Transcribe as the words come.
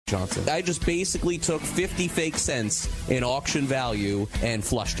Johnson. I just basically took 50 fake cents in auction value and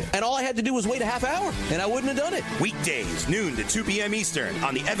flushed it. And all I had to do was wait a half hour, and I wouldn't have done it. Weekdays, noon to 2 p.m. Eastern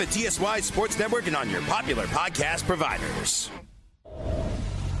on the FNTSY Sports Network and on your popular podcast providers.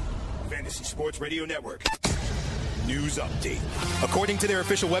 Fantasy Sports Radio Network. News update. According to their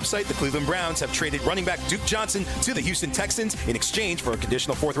official website, the Cleveland Browns have traded running back Duke Johnson to the Houston Texans in exchange for a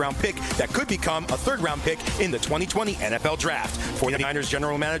conditional fourth-round pick that could become a third-round pick in the 2020 NFL Draft. 49ers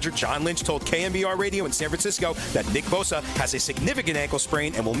general manager John Lynch told KNBR Radio in San Francisco that Nick Bosa has a significant ankle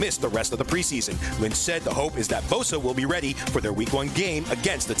sprain and will miss the rest of the preseason. Lynch said the hope is that Bosa will be ready for their Week 1 game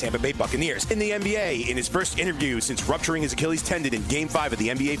against the Tampa Bay Buccaneers. In the NBA, in his first interview since rupturing his Achilles tendon in Game 5 of the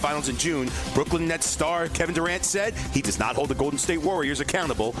NBA Finals in June, Brooklyn Nets star Kevin Durant said he does not hold the Golden State Warriors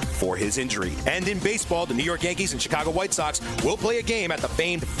accountable for his injury. And in baseball, the New York Yankees and Chicago White Sox will play a game at the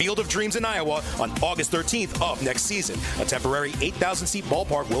famed Field of Dreams in Iowa on August 13th of next season. A temporary 8,000-seat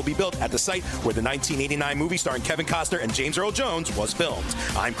ballpark will be built at the site where the 1989 movie starring Kevin Costner and James Earl Jones was filmed.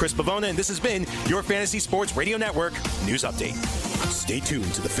 I'm Chris Pavona, and this has been your Fantasy Sports Radio Network News Update. Stay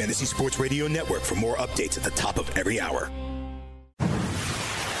tuned to the Fantasy Sports Radio Network for more updates at the top of every hour.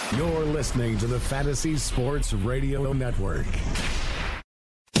 You're listening to the Fantasy Sports Radio Network.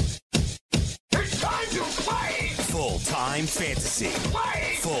 It's time to play! Full-time fantasy.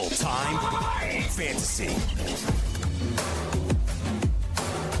 Play! Full-time fantasy.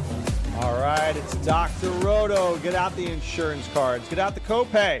 All right, it's Dr. Roto. Get out the insurance cards. Get out the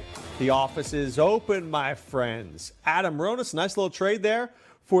copay. The office is open, my friends. Adam Ronis, nice little trade there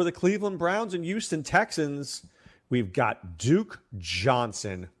for the Cleveland Browns and Houston Texans. We've got Duke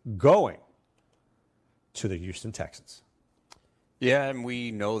Johnson going to the Houston Texans. Yeah, and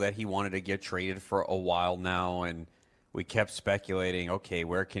we know that he wanted to get traded for a while now, and we kept speculating, okay,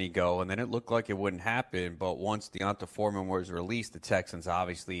 where can he go? And then it looked like it wouldn't happen, but once D'Onta Foreman was released, the Texans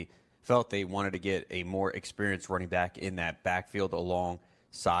obviously felt they wanted to get a more experienced running back in that backfield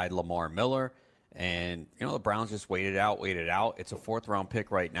alongside Lamar Miller. And, the Browns just waited out. It's a fourth-round pick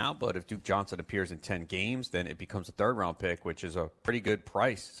right now, but if Duke Johnson appears in 10 games, then it becomes a third-round pick, which is a pretty good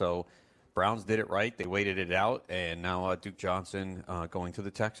price. So Browns did it right. They waited it out, and now Duke Johnson going to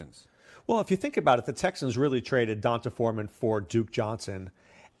the Texans. Well, if you think about it, the Texans really traded D'Onta Foreman for Duke Johnson.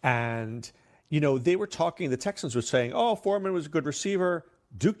 And, they were talking, the Texans were saying, oh, Foreman was a good receiver.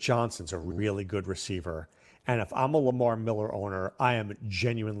 Duke Johnson's a really good receiver. And if I'm a Lamar Miller owner, I am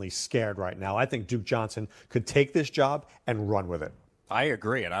genuinely scared right now. I think Duke Johnson could take this job and run with it. I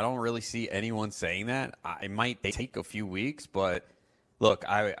agree, and I don't really see anyone saying that. It might take a few weeks, but look,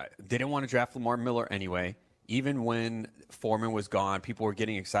 I didn't want to draft Lamar Miller anyway. Even when Foreman was gone, people were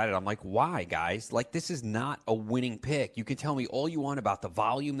getting excited. I'm like, why, guys? Like, this is not a winning pick. You can tell me all you want about the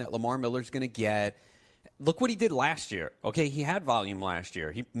volume that Lamar Miller's going to get. Look what he did last year. Okay, he had volume last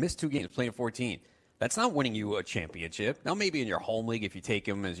year. He missed 2 games, playing 14. That's not winning you a championship. Now, maybe in your home league, if you take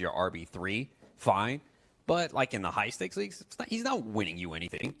him as your RB3, fine. But like in the high-stakes leagues, he's not winning you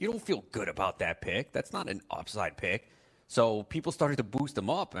anything. You don't feel good about that pick. That's not an upside pick. So people started to boost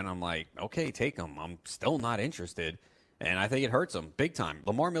him up, and I'm like, okay, take him. I'm still not interested, and I think it hurts him big time.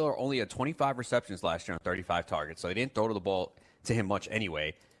 Lamar Miller only had 25 receptions last year on 35 targets, so they didn't throw the ball to him much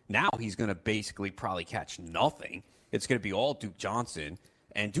anyway. Now he's going to basically probably catch nothing. It's going to be all Duke Johnson,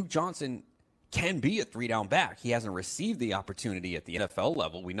 and Duke Johnson can be a 3-down back. He hasn't received the opportunity at the NFL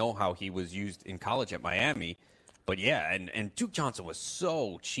level. We know how he was used in college at Miami. But, yeah, and Duke Johnson was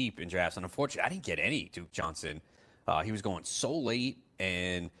so cheap in drafts. And, unfortunately, I didn't get any Duke Johnson. He was going so late.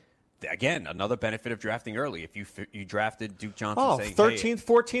 And, again, another benefit of drafting early. If you drafted Duke Johnson saying, 13th,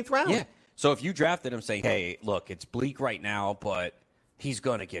 14th round. Yeah. So if you drafted him saying, hey, look, it's bleak right now, but he's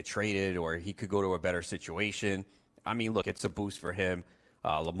going to get traded or he could go to a better situation. I mean, look, it's a boost for him.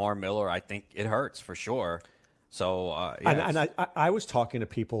 Lamar Miller, I think it hurts for sure. So, yeah. And I was talking to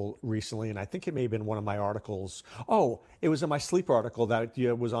people recently, and I think it may have been one of my articles. Oh, it was in my sleeper article that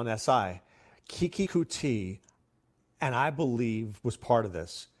was on SI. Kiki Kuti, and I believe was part of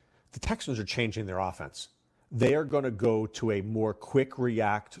this. The Texans are changing their offense. They are going to go to a more quick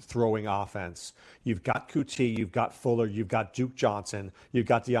react throwing offense. You've got Kuti, you've got Fuller, you've got Duke Johnson, you've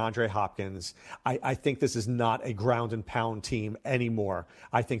got DeAndre Hopkins. I think this is not a ground and pound team anymore.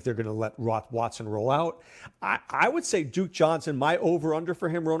 I think they're going to let Watson roll out. I would say Duke Johnson, my over-under for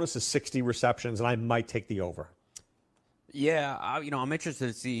him, Ronis, is 60 receptions, and I might take the over. Yeah, I'm interested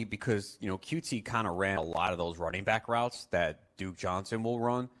to see because, QT kind of ran a lot of those running back routes that Duke Johnson will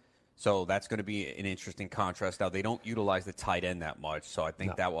run. So that's going to be an interesting contrast. Now, they don't utilize the tight end that much, so I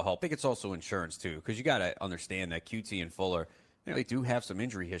think that will help. I think it's also insurance, too, because you got to understand that QT and Fuller, they do have some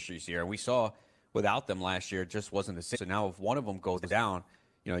injury histories here. And we saw without them last year, it just wasn't the same. So now if one of them goes down,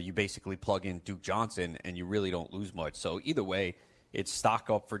 you basically plug in Duke Johnson and you really don't lose much. So either way, it's stock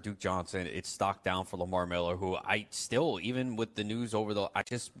up for Duke Johnson. It's stock down for Lamar Miller, who I still, even with the news I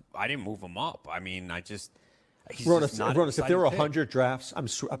didn't move him up. I mean, he's Ronas, if there were 100 drafts,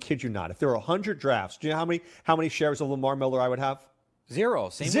 I kid you not. If there were 100 drafts, do you know how many shares of Lamar Miller I would have? Zero.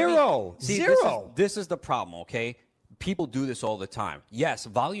 This is the problem, okay? People do this all the time. Yes,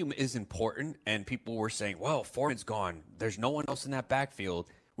 volume is important, and people were saying, well, Foreman's gone. There's no one else in that backfield.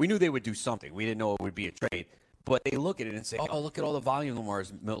 We knew they would do something. We didn't know it would be a trade. But they look at it and say, oh, look at all the volume Lamar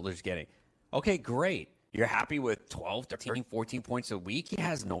Miller's getting. Okay, great. You're happy with 12, 13, 14 points a week? He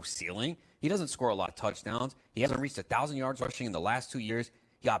has no ceiling. He doesn't score a lot of touchdowns. He hasn't reached 1,000 yards rushing in the last 2 years.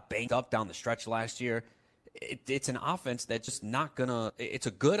 He got banged up down the stretch last year. It's an offense that's just not going to – it's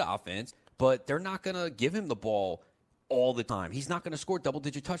a good offense, but they're not going to give him the ball all the time. He's not going to score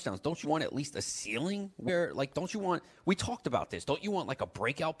double-digit touchdowns. Don't you want at least a ceiling where, don't you want – we talked about this. Don't you want, a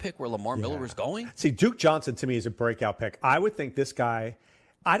breakout pick where Lamar Miller is going? See, Duke Johnson to me is a breakout pick. I would think this guy –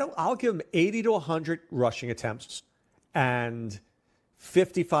 I'll give him 80 to 100 rushing attempts and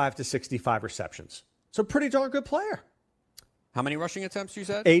 55 to 65 receptions. So pretty darn good player. How many rushing attempts you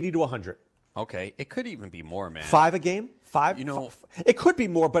said? 80 to 100. Okay. It could even be more, man. 5 a game? 5? It could be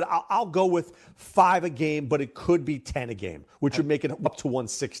more, but I'll go with 5 a game, but it could be 10 a game, which would make it up to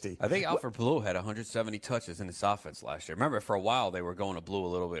 160. I think Alfred Blue had 170 touches in this offense last year. Remember, for a while, they were going to Blue a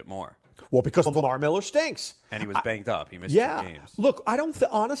little bit more. Well, because Lamar Miller stinks. And he was banged up. He missed 2 games. Look,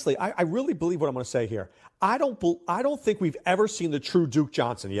 honestly, I really believe what I'm going to say here. I don't think we've ever seen the true Duke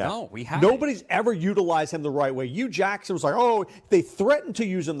Johnson yet. No, we haven't. Nobody's ever utilized him the right way. Hugh Jackson was like, oh, they threatened to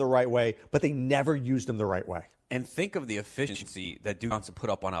use him the right way, but they never used him the right way. And think of the efficiency that Duke Johnson put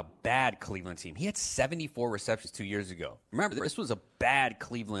up on a bad Cleveland team. He had 74 receptions 2 years ago. Remember, this was a bad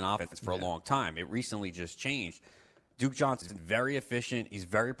Cleveland offense for a long time. It recently just changed. Duke Johnson's very efficient. He's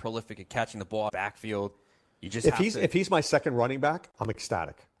very prolific at catching the ball backfield. If he's my second running back, I'm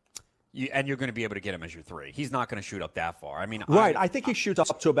ecstatic. And you're going to be able to get him as your 3. He's not going to shoot up that far. I mean, I think he shoots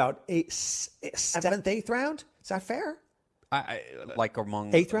up to about 7th, 8th round. Is that fair?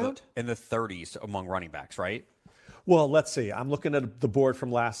 Among 8th round in the 30s among running backs, right? Well, let's see. I'm looking at the board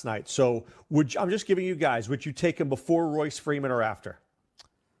from last night. So I'm just giving you guys. Would you take him before Royce Freeman or after?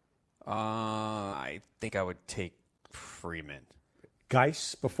 I think I would take Freeman.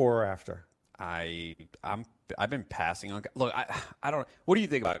 Geis before or after? I've been passing on. Look, I don't. What do you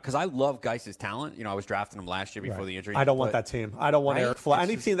think about it? Because I love Geis's talent. I was drafting him last year before the injury. I don't want that team. I don't want Eric Flowers.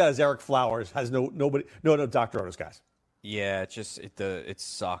 Any team that has Eric Flowers has no Dr. Otis guys. Yeah, it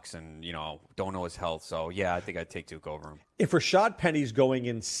sucks, and don't know his health. So yeah, I think I'd take Duke over him. If Rashad Penny's going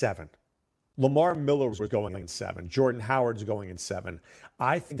in 7, Lamar Miller was going in 7, Jordan Howard's going in 7,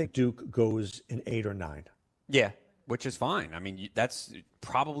 I think Duke goes in 8 or 9. Yeah, which is fine. I mean, that's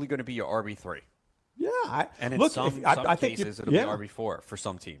probably going to be your RB3. Yeah. I think cases, it'll be RB4 for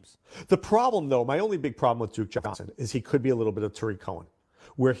some teams. The problem, though, my only big problem with Duke Johnson is he could be a little bit of Tariq Cohen,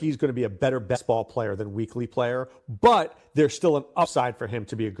 where he's going to be a better best ball player than weekly player, but there's still an upside for him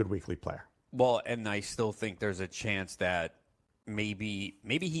to be a good weekly player. Well, and I still think there's a chance that maybe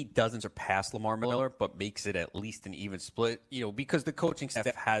he doesn't surpass Lamar Miller, but makes it at least an even split, because the coaching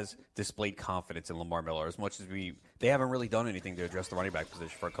staff has displayed confidence in Lamar Miller as much as they haven't really done anything to address the running back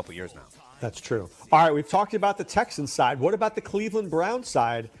position for a couple years now. That's true. All right, we've talked about the Texans side. What about the Cleveland Browns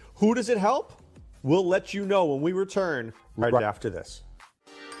side? Who does it help? We'll let you know when we return right after this.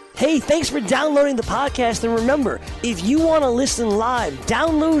 Hey, thanks for downloading the podcast. And remember, if you want to listen live,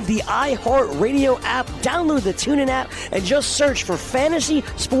 download the iHeartRadio app, download the TuneIn app, and just search for Fantasy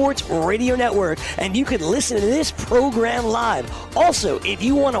Sports Radio Network, and you can listen to this program live. Also, if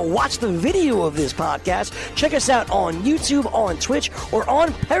you want to watch the video of this podcast, check us out on YouTube, on Twitch, or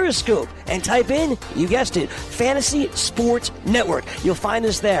on Periscope, and type in, you guessed it, Fantasy Sports Network. You'll find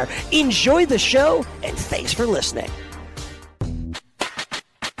us there. Enjoy the show, and thanks for listening.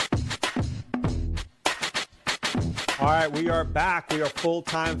 All right, we are back. We are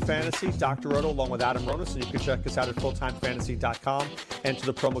Full-Time Fantasy. Dr. Roto along with Adam Ronas, and you can check us out at fulltimefantasy.com. Enter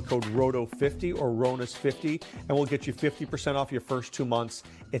the promo code ROTO50 or RONAS50, and we'll get you 50% off your first 2 months.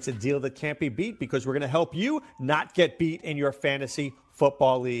 It's a deal that can't be beat because we're going to help you not get beat in your fantasy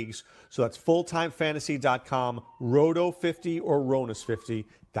football leagues. So that's fulltimefantasy.com, ROTO50 or RONAS50.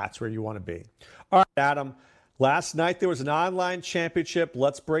 That's where you want to be. All right, Adam. Last night, there was an online championship.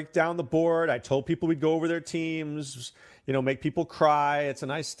 Let's break down the board. I told people we'd go over their teams, make people cry. It's a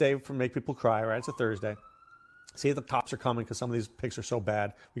nice day for make people cry, right? It's a Thursday. See if the cops are coming because some of these picks are so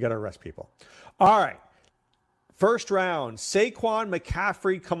bad. We got to arrest people. All right. First round, Saquon,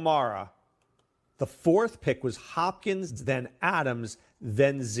 McCaffrey, Kamara. The 4th pick was Hopkins, then Adams,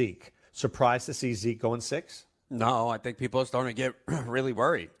 then Zeke. Surprised to see Zeke going 6? No, I think people are starting to get really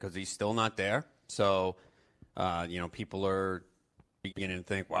worried because he's still not there. So, people are beginning to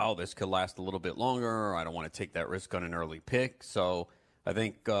think, wow, this could last a little bit longer. I don't want to take that risk on an early pick. So I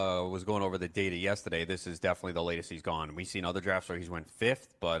think was going over the data yesterday. This is definitely the latest he's gone. We've seen other drafts where he's went 5th,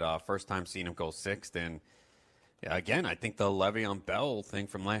 but first time seeing him go 6th. And again, I think the Le'Veon Bell thing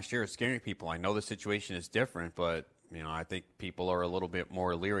from last year is scaring people. I know the situation is different, but I think people are a little bit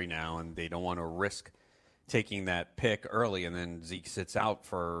more leery now, and they don't want to risk taking that pick early, and then Zeke sits out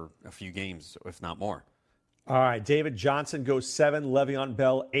for a few games, if not more. All right, David Johnson goes 7, Le'Veon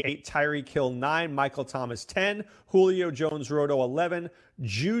Bell 8, Tyreek Hill 9, Michael Thomas 10, Julio Jones-Roto 11,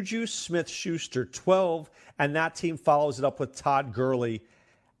 Juju Smith-Schuster 12, and that team follows it up with Todd Gurley.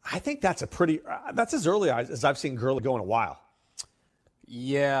 I think that's that's as early as I've seen Gurley go in a while.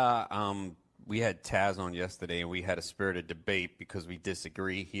 Yeah, we had Taz on yesterday, and we had a spirited debate because we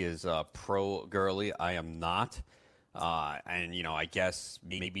disagree. He is pro Gurley. I am not. And, I guess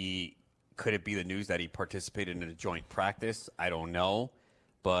maybe could it be the news that he participated in a joint practice? I don't know.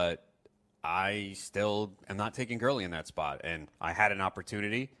 But I still am not taking Gurley in that spot. And I had an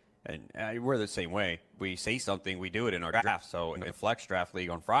opportunity, and we're the same way. We say something, we do it in our draft. So in the Flex Draft League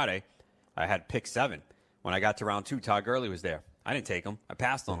on Friday, I had pick 7. When I got to round 2, Todd Gurley was there. I didn't take him. I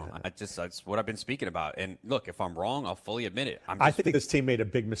passed on him. That's what I've been speaking about. And look, if I'm wrong, I'll fully admit it. I think this team made a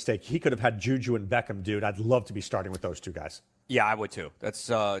big mistake. He could have had Juju and Beckham, dude. I'd love to be starting with those two guys. Yeah, I would too. That's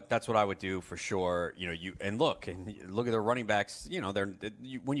what I would do for sure. Look at the running backs.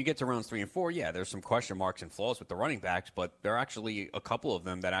 When you get to rounds 3 and 4, yeah, there's some question marks and flaws with the running backs, but there are actually a couple of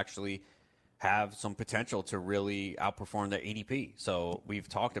them that actually have some potential to really outperform their ADP. So we've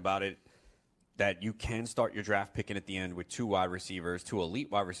talked about it, that you can start your draft picking at the end with 2 wide receivers, 2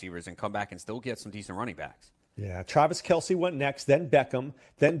 elite wide receivers, and come back and still get some decent running backs. Yeah, Travis Kelce went next, then Beckham,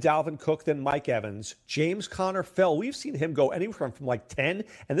 then Dalvin Cook, then Mike Evans. James Conner fell. We've seen him go anywhere from like 10,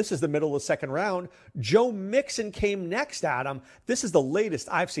 and this is the middle of the second round. Joe Mixon came next, Adam. This is the latest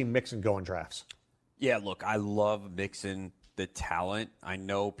I've seen Mixon go in drafts. Yeah, look, I love Mixon, the talent. I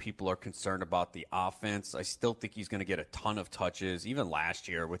know people are concerned about the offense. I still think he's going to get a ton of touches. Even last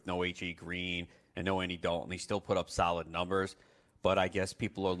year with no H.E. Green and no Andy Dalton, he still put up solid numbers. But I guess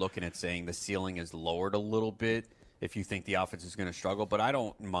people are looking at saying the ceiling is lowered a little bit if you think the offense is going to struggle. But I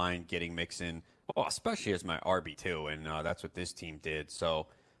don't mind getting Mixon, especially as my RB2, and that's what this team did. So,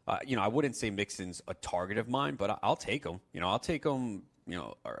 I wouldn't say Mixon's a target of mine, but I'll take him. I'll take him,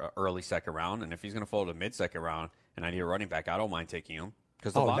 early second round. And if he's going to fall to mid-second round and I need a running back, I don't mind taking him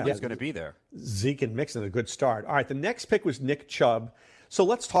because the volume is going to be there. Zeke and Mixon, a good start. All right, the next pick was Nick Chubb. So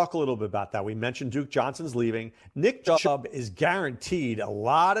let's talk a little bit about that. We mentioned Duke Johnson's leaving. Nick Chubb is guaranteed a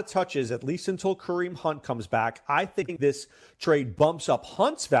lot of touches, at least until Kareem Hunt comes back. I think this trade bumps up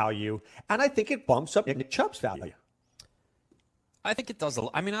Hunt's value, and I think it bumps up Nick Chubb's value. I think it does. I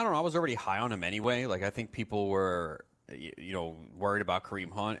don't know. I was already high on him anyway. I think people were, worried about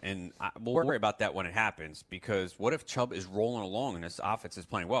Kareem Hunt, and we'll worry about that when it happens, because what if Chubb is rolling along and this offense is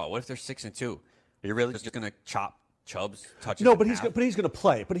playing well? What if they're 6-2? Are you really just going to chop Chubb's touches? No, but he's going to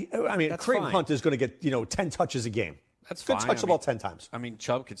play. But Kareem fine. Hunt is going to get 10 touches a game. That's fine. Touch the ball 10 times.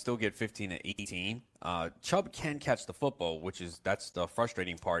 Chubb could still get 15 to 18. Chubb can catch the football, that's the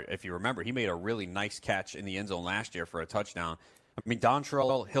frustrating part. If you remember, he made a really nice catch in the end zone last year for a touchdown.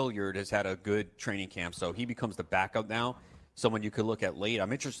 Dontrell Hilliard has had a good training camp, so he becomes the backup now. Someone you could look at late.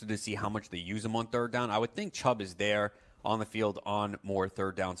 I'm interested to see how much they use him on third down. I would think Chubb is there on the field on more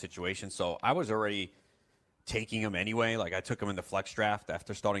third down situations. So I was already taking him anyway. I took him in the flex draft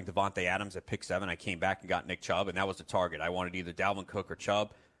after starting Devontae Adams at pick 7. I came back and got Nick Chubb, and that was the target. I wanted either Dalvin Cook or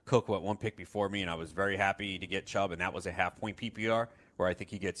Chubb. Cook went 1 pick before me, and I was very happy to get Chubb, and that was a half-point PPR where I think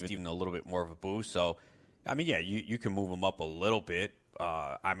he gets even a little bit more of a boost. So, you can move him up a little bit.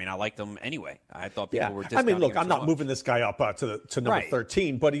 I liked him anyway. I thought people were discounting him I'm not moving this guy up to number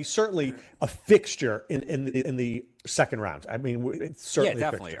 13, but he's certainly a fixture in the second round. It's certainly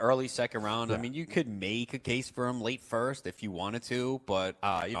definitely early second round. Yeah. You could make a case for him late first if you wanted to, but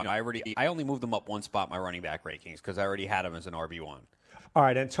I only moved him up 1 spot in my running back rankings because I already had him as an RB1. All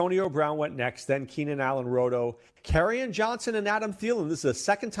right, Antonio Brown went next, then Keenan Allen Roto. Kerryon Johnson and Adam Thielen. This is the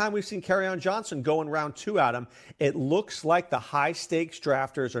second time we've seen Kerryon Johnson go in round 2, Adam. It looks like the high-stakes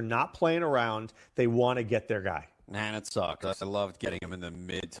drafters are not playing around. They want to get their guy. Man, it sucks. I loved getting him in the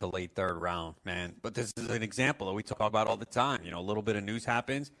mid to late third round, man. But this is an example that we talk about all the time. A little bit of news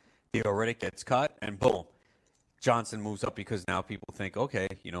happens, Theo Riddick gets cut, and boom, Johnson moves up because now people think, okay,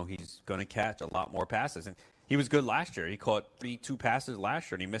 he's going to catch a lot more passes. And he was good last year. He caught 2 passes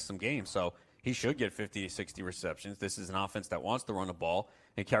last year, and he missed some games. So he should get 50 to 60 receptions. This is an offense that wants to run the ball,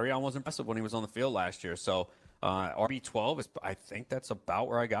 and Kerryon was impressive when he was on the field last year. So RB12 is, I think that's about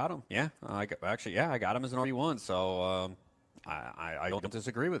where I got him. Yeah, I got him as an RB1. So I don't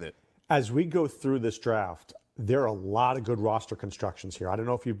disagree with it. As we go through this draft, there are a lot of good roster constructions here. I don't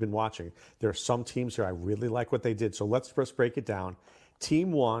know if you've been watching. There are some teams here I really like what they did. So let's first break it down.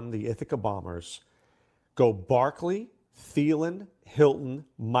 Team 1, the Ithaca Bombers, go Barkley, Thielen, Hilton,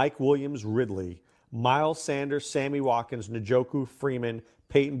 Mike Williams, Ridley, Miles Sanders, Sammy Watkins, Njoku, Freeman,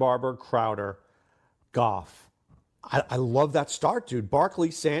 Peyton Barber, Crowder, Goff. I love that start, dude.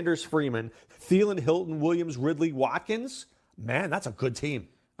 Barkley, Sanders, Freeman, Thielen, Hilton, Williams, Ridley, Watkins. Man, that's a good team.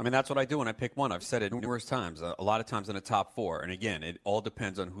 I mean, that's what I do when I pick one. I've said it numerous times, a lot of times in the top 4. And again, it all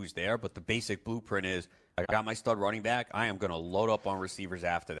depends on who's there. But the basic blueprint is I got my stud running back. I am going to load up on receivers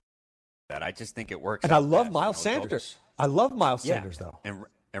after that. I just think it works. And I love Miles Sanders. I love Miles Sanders, though.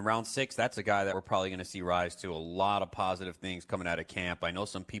 And round 6, that's a guy that we're probably going to see rise to a lot of positive things coming out of camp. I know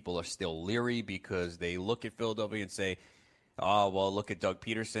some people are still leery because they look at Philadelphia and say, oh, well, look at Doug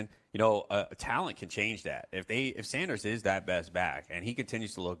Peterson. You know, talent can change that. If Sanders is that best back and he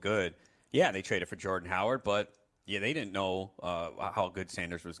continues to look good, yeah, they traded for Jordan Howard, but yeah, they didn't know how good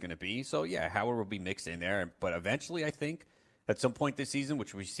Sanders was going to be. So yeah, Howard will be mixed in there. But eventually, I think at some point this season,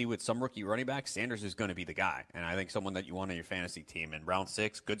 which we see with some rookie running backs, Sanders is going to be the guy. And I think someone that you want on your fantasy team. In round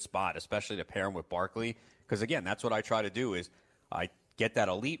 6, good spot, especially to pair him with Barkley. Because again, that's what I try to do is I get that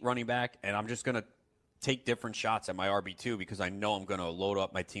elite running back, and I'm just going to take different shots at my RB2 because I know I'm going to load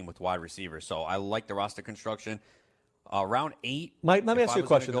up my team with wide receivers. So I like the roster construction. Round 8. Mike, let me ask you a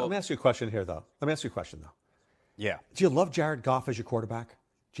question. Let me ask you a question here, though. Yeah. Do you love Jared Goff as your quarterback?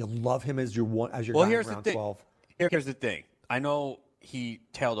 Do you love him as your guy in round 12? Here's the thing. I know he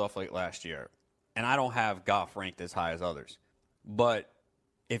tailed off late last year, and I don't have Goff ranked as high as others. But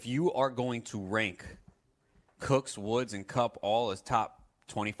if you are going to rank Cooks, Woods, and Kupp all as top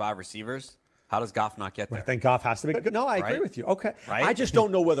 25 receivers, how does Goff not get there? I think Goff has to be good. No, I agree with you. Okay. Right? I just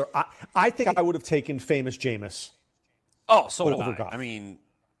don't know whether I think I would have taken famous Jameis. Oh, so would I. Goff. I mean,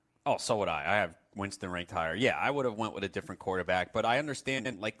 so would I. I have Winston ranked higher. Yeah, I would have went with a different quarterback, but I understand.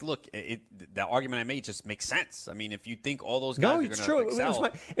 And like, look, the argument I made just makes sense. I mean, if you think all those guys are going to excel,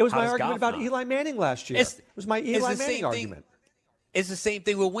 it was my argument about Eli Manning last year. It was my Eli Manning argument. It's the same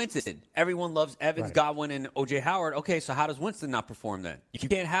thing with Winston. Everyone loves Evans, Godwin, and O.J. Howard. Okay, so how does Winston not perform then? You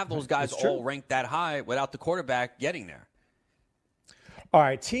can't have those guys all ranked that high without the quarterback getting there. All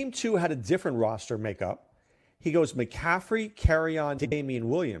right, Team 2 had a different roster makeup. He goes McCaffrey, Kerryon, Damian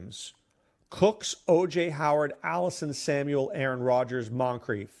Williams, Cooks, O.J. Howard, Allison Samuel, Aaron Rodgers,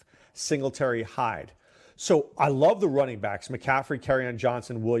 Moncrief, Singletary, Hyde. So I love the running backs, McCaffrey, Kerryon,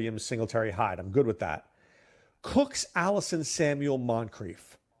 Johnson, Williams, Singletary, Hyde. I'm good with that. Cooks, Allison, Samuel,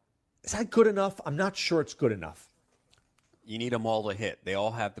 Moncrief. Is that good enough? I'm not sure it's good enough. You need them all to hit. They all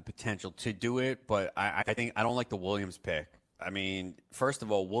have the potential to do it, but I think I don't like the Williams pick. I mean, first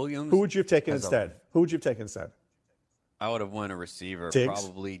of all, Williams. Who would you have taken instead? I would have won a receiver, Diggs?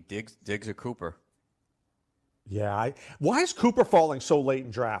 probably Diggs or Cooper. Yeah. Why is Cooper falling so late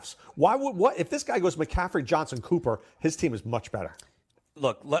in drafts? What if this guy goes McCaffrey, Johnson, Cooper? His team is much better.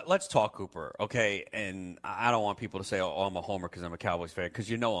 Look, let's talk Cooper, okay? And I don't want people to say, oh, I'm a homer because I'm a Cowboys fan, because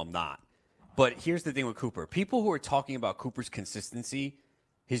you know I'm not. But here's the thing with Cooper. People who are talking about Cooper's consistency,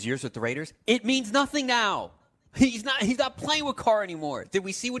 his years with the Raiders, it means nothing now. He's not playing with Carr anymore. Did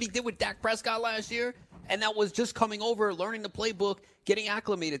we see what he did with Dak Prescott last year? And that was just coming over, learning the playbook, getting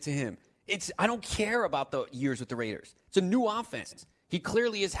acclimated to him. I don't care about the years with the Raiders. It's a new offense. He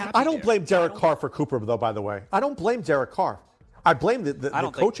clearly is happy. I don't blame Derek Carr for Cooper, though, by the way. I don't blame Derek Carr. I blame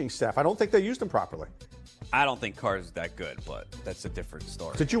the coaching staff. I don't think they used him properly. I don't think Carr is that good, but that's a different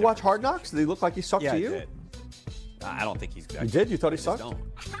story. Did you watch Hard Knocks? Did he look like he sucked to you? I did. I don't think he's good. You did? You thought he sucked?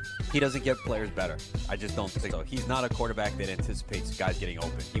 He doesn't get players better. I just don't think so. He's not a quarterback that anticipates guys getting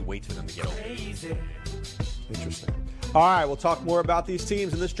open. He waits for them to get open. Interesting. All right, we'll talk more about these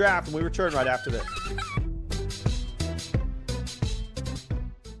teams in this draft when we return right after this.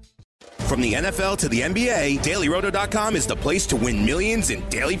 From the NFL to the NBA, DailyRoto.com is the place to win millions in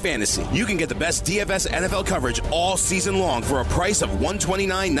daily fantasy. You can get the best DFS NFL coverage all season long for a price of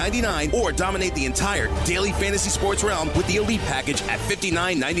 $129.99 or dominate the entire daily fantasy sports realm with the Elite Package at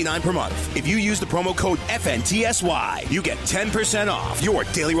 $59.99 per month. If you use the promo code FNTSY, you get 10% off your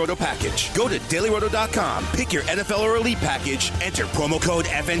Daily Roto package. Go to DailyRoto.com, pick your NFL or Elite Package, enter promo code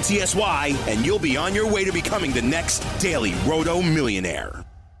FNTSY, and you'll be on your way to becoming the next Daily Roto millionaire.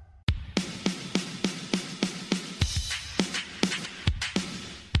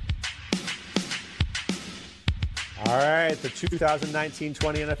 All right, the 2019-20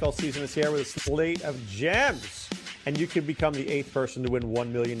 NFL season is here with a slate of gems. And you can become the 8th person to win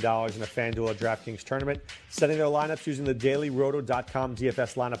 $1 million in a FanDuel or DraftKings tournament. Setting their lineups using the DailyRoto.com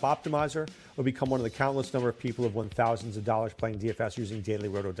DFS lineup optimizer will become one of the countless number of people who have won thousands of dollars playing DFS using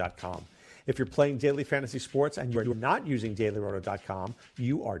DailyRoto.com. If you're playing daily fantasy sports and you're not using DailyRoto.com,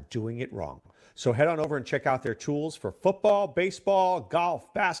 you are doing it wrong. So head on over and check out their tools for football, baseball,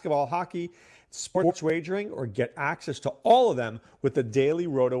 golf, basketball, hockey, sports wagering, or get access to all of them with the Daily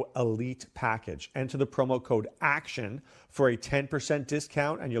Roto Elite package. Enter the promo code ACTION for a 10%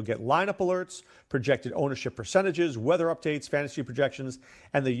 discount, and you'll get lineup alerts, projected ownership percentages, weather updates, fantasy projections,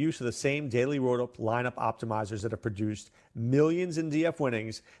 and the use of the same Daily Roto lineup optimizers that have produced millions in DF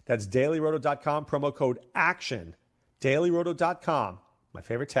winnings. That's DailyRoto.com, promo code ACTION. DailyRoto.com, my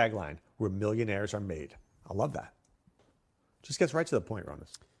favorite tagline, where millionaires are made. I love that. Just gets right to the point,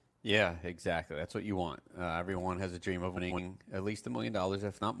 Ronas. Yeah, exactly. That's what you want. Everyone has a dream of winning at least $1 million,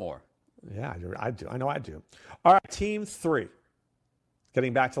 if not more. Yeah, I do. I know I do. All right, Team 3.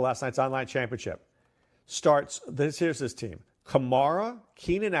 Getting back to last night's online championship. Here's this team. Kamara,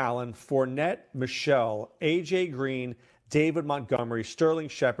 Keenan Allen, Fournette, Michelle, A.J. Green, David Montgomery, Sterling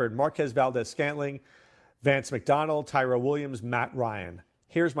Shepard, Marquez Valdez-Scantling, Vance McDonald, Tyrell Williams, Matt Ryan.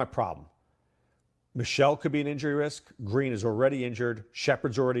 Here's my problem. Michelle could be an injury risk. Green is already injured.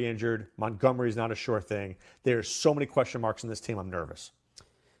 Shepard's already injured. Montgomery's not a sure thing. There's so many question marks in this team. I'm nervous.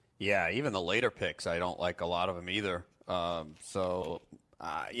 Yeah, even the later picks, I don't like a lot of them either. I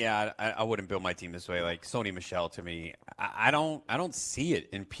wouldn't build my team this way. Like Sony Michel, to me, I don't see it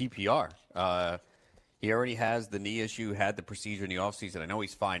in PPR. He already has the knee issue, had the procedure in the offseason. I know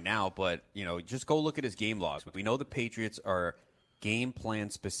he's fine now, but just go look at his game logs. We know the Patriots are game plan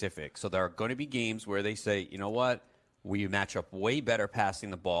specific. So there are going to be games where they say, you know what, we match up way better passing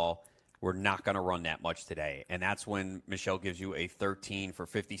the ball. We're not going to run that much today. And that's when Michelle gives you a 13 for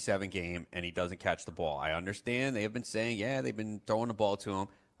 57 game and he doesn't catch the ball. I understand they have been saying, they've been throwing the ball to him.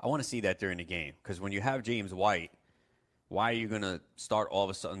 I want to see that during the game because when you have James White, why are you going to start all of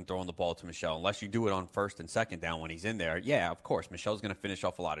a sudden throwing the ball to Michelle unless you do it on first and second down when he's in there? Yeah, of course, Michelle's going to finish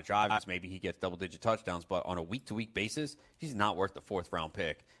off a lot of drives. Maybe he gets double-digit touchdowns, but on a week-to-week basis, he's not worth the fourth-round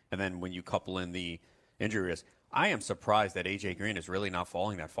pick. And then when you couple in the injury risk, I am surprised that A.J. Green is really not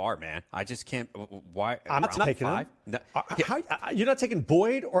falling that far, man. I just can't. Why? I'm not taking him. No, you're not taking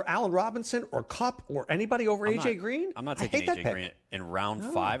Boyd or Allen Robinson or Kupp or anybody over A.J. Green? I'm not taking A.J. Green in round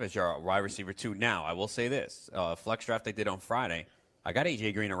 5 as your wide receiver 2. Now, I will say this. Flex draft I did on Friday, I got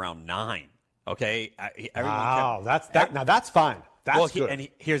A.J. Green around 9. Okay? Now that's fine. That's good. And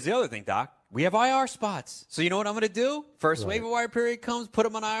here's the other thing, Doc. We have IR spots. So you know what I'm going to do? First waiver wire period comes, put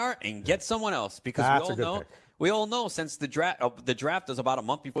them on IR, and get someone else. Because we all know since the draft is about a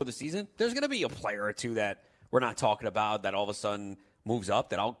month before the season, there's going to be a player or two that we're not talking about that all of a sudden moves up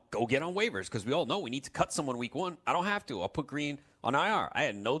that I'll go get on waivers because we all know we need to cut someone week 1. I don't have to. I'll put Green on IR. I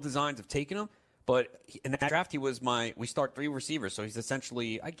had no designs of taking him, but in that draft, we start 3 receivers, so he's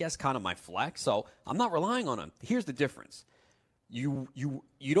essentially, I guess, kind of my flex. So I'm not relying on him. Here's the difference. You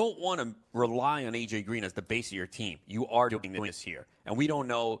don't want to rely on A.J. Green as the base of your team. You are doing this here. And we don't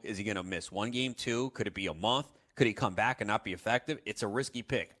know, is he going to miss 1 game, 2? Could it be a month? Could he come back and not be effective? It's a risky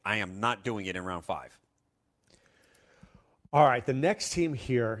pick. I am not doing it in round 5. All right, the next team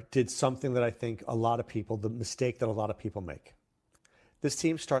here did something that I think the mistake that a lot of people make. This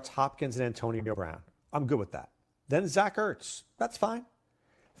team starts Hopkins and Antonio Brown. I'm good with that. Then Zach Ertz. That's fine.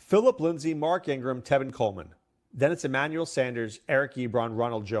 Phillip Lindsay, Mark Ingram, Tevin Coleman. Then it's Emmanuel Sanders, Eric Ebron,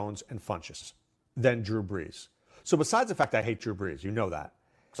 Ronald Jones, and Funchess. Then Drew Brees. So besides the fact I hate Drew Brees, you know that.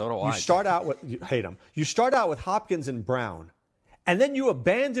 So do I. You hate him. You start out with Hopkins and Brown, and then you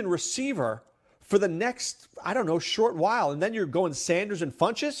abandon receiver for the next, short while, and then you're going Sanders and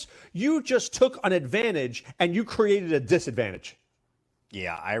Funchess. You just took an advantage, and you created a disadvantage.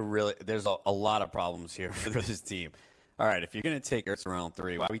 Yeah, there's a lot of problems here for this team. All right, if you're going to take Ertz around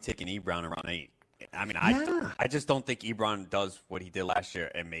 3, why are we taking Ebron around 8? I mean, I just don't think Ebron does what he did last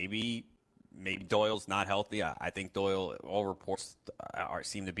year, and maybe Doyle's not healthy. I think Doyle, all reports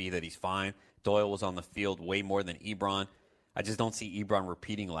seem to be that he's fine. Doyle was on the field way more than Ebron. I just don't see Ebron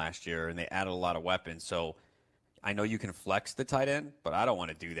repeating last year, and they added a lot of weapons. So I know you can flex the tight end, but I don't want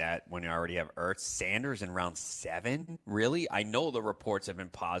to do that when you already have Ertz. Sanders in round 7? Really? I know the reports have been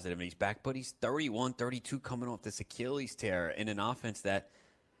positive, and he's back, but he's 31, 32 coming off this Achilles tear in an offense that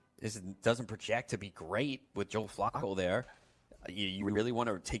doesn't project to be great with Joe Flacco there. You really want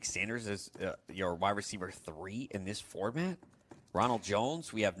to take Sanders as your wide receiver 3 in this format? Ronald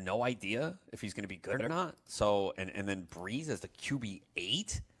Jones, we have no idea if he's going to be good or not. So, and then Breeze as the QB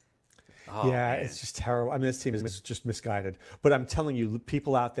 8. Yeah, it's just terrible. I mean, this team is just misguided. But I'm telling you,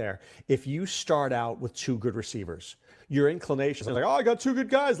 people out there, if you start out with 2 good receivers, your inclination is like, oh, I got 2 good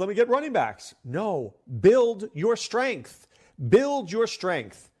guys. Let me get running backs. No, build your strength. Build your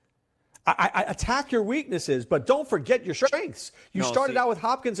strength. I attack your weaknesses, but don't forget your strengths. You started out with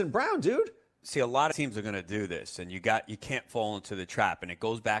Hopkins and Brown, dude. See, a lot of teams are going to do this, and you can't fall into the trap. And it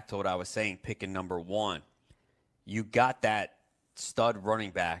goes back to what I was saying, picking number 1. You got that stud running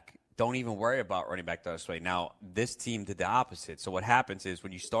back. Don't even worry about running back this way. Now, this team did the opposite. So what happens is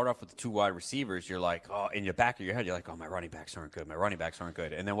when you start off with the 2 wide receivers, you're like, oh, in the back of your head, you're like, oh, my running backs aren't good. My running backs aren't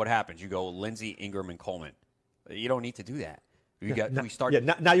good. And then what happens? You go Lindsey, Ingram, and Coleman. You don't need to do that.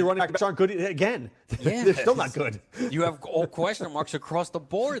 Now your running backs aren't good again. Yeah, they're still not good. You have all question marks across the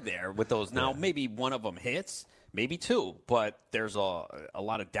board there with those. Now, maybe one of them hits, maybe 2, but there's a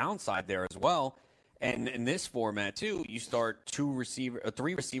lot of downside there as well. And in this format, too, you start 3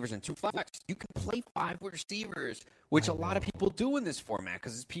 receivers and 2 flex. You can play 5 receivers, which a lot of people do in this format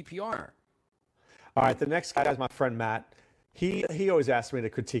because it's PPR. All right, the next guy is my friend Matt. He always asks me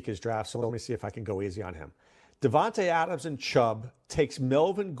to critique his draft, so let me see if I can go easy on him. Devontae Adams and Chubb takes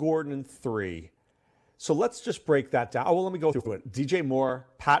Melvin Gordon in 3. So let's just break that down. Oh, well, let me go through it. DJ Moore,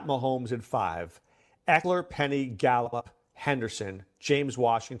 Pat Mahomes in 5. Eckler, Penny, Gallup, Henderson, James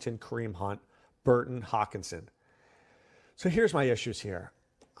Washington, Kareem Hunt, Burton, Hawkinson. So here's my issues here.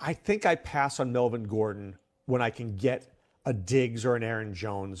 I think I pass on Melvin Gordon when I can get a Diggs or an Aaron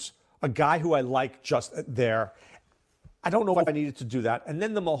Jones, a guy who I like just there. I don't know if I needed to do that. And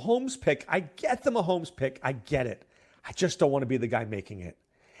then the Mahomes pick, I get the Mahomes pick. I get it. I just don't want to be the guy making it.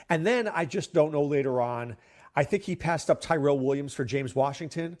 And then I just don't know later on. I think he passed up Tyrell Williams for James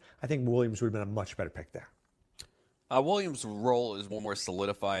Washington. I think Williams would have been a much better pick there. Williams' role is more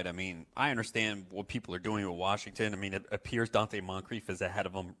solidified. I mean, I understand what people are doing with Washington. I mean, it appears Dante Moncrief is ahead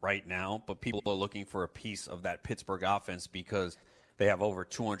of him right now, but people are looking for a piece of that Pittsburgh offense because they have over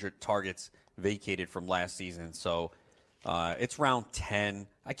 200 targets vacated from last season. So it's round 10.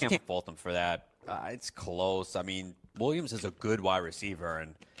 I can't fault them for that. It's close. I mean, Williams is a good wide receiver,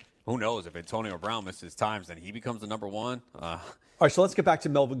 and who knows if Antonio Brown misses times, then he becomes the number 1. All right, so let's get back to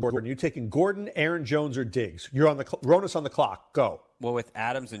Melvin Gordon. You're taking Gordon, Aaron Jones, or Diggs. You're on the Ronas on the clock. Go. Well, with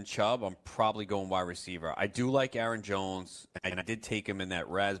Adams and Chubb, I'm probably going wide receiver. I do like Aaron Jones, and I did take him in that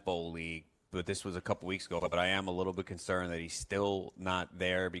Raz Bowl league, but this was a couple weeks ago. But I am a little bit concerned that he's still not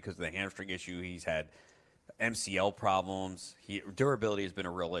there because of the hamstring issue. He's had MCL problems. Durability has been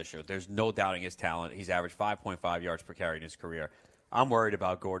a real issue. There's no doubting his talent. He's averaged 5.5 yards per carry in his career. I'm worried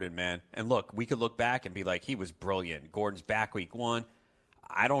about Gordon, man. And look, we could look back and be like, he was brilliant. Gordon's back week 1.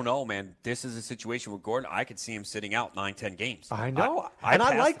 I don't know, man. This is a situation with Gordon. I could see him sitting out 9-10 games. I know. I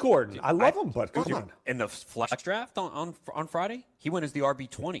like Gordon. I love him, but come on. In the flex draft on Friday, he went as the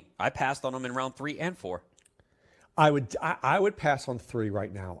RB20. I passed on him in round 3 and 4. I would pass on 3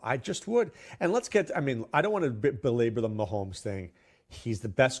 right now. I just would. And let's get, I mean, I don't want to belabor the Mahomes thing. He's the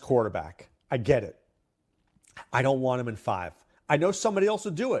best quarterback. I get it. I don't want him in 5. I know somebody else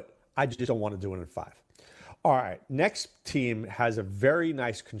will do it. I just don't want to do it in 5. All right, next team has a very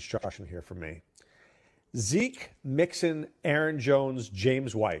nice construction here for me. Zeke, Mixon, Aaron Jones,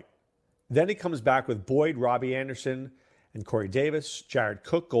 James White. Then he comes back with Boyd, Robbie Anderson, and Corey Davis, Jared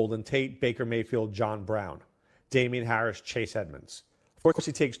Cook, Golden Tate, Baker Mayfield, John Brown, Damian Harris, Chase Edmonds. Of course,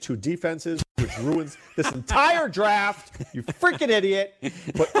 he takes 2 defenses, which ruins this entire draft. You freaking idiot.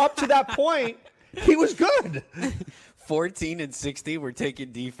 But up to that point, he was good. 14 and 60, we're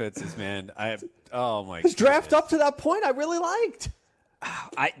taking defenses, man. Oh my! His draft up to that point, I really liked.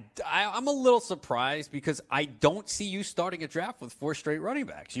 I'm a little surprised because I don't see you starting a draft with 4 straight running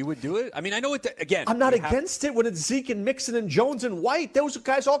backs. You would do it? I mean, I know it. Again, I'm not against it when it's Zeke and Mixon and Jones and White. Those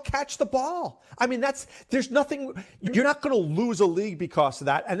guys all catch the ball. I mean, there's nothing. You're not going to lose a league because of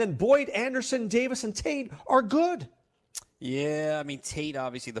that. And then Boyd, Anderson, Davis, and Tate are good. Yeah, I mean Tate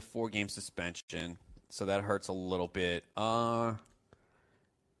obviously the 4-game suspension. So that hurts a little bit. John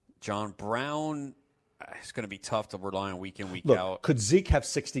Brown, it's going to be tough to rely on week in, week out. Could Zeke have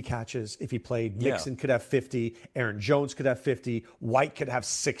 60 catches if he played? Mixon could have 50. Aaron Jones could have 50. White could have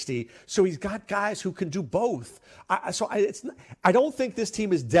 60. So he's got guys who can do both. I don't think this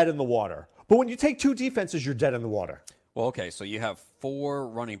team is dead in the water. But when you take 2 defenses, you're dead in the water. Well, okay, so you have 4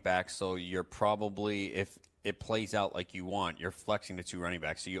 running backs. So you're probably, if it plays out like you want, you're flexing the 2 running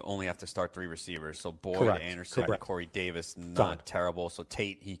backs, so you only have to start 3 receivers. So Boyd, Anderson, and Corey Davis, not terrible. So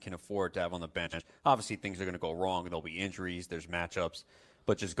Tate, he can afford to have on the bench. Obviously, things are going to go wrong. There'll be injuries. There's matchups.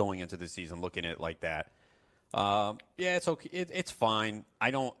 But just going into the season, looking at it like that, it's okay. It's fine.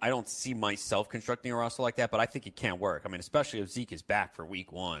 I don't see myself constructing a roster like that, but I think it can work. I mean, especially if Zeke is back for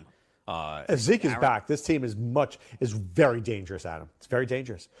week 1. If Zeke is back, this team is very dangerous, Adam. It's very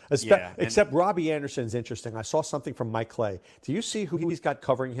dangerous. Except Robbie Anderson's interesting. I saw something from Mike Clay. Do you see who he's got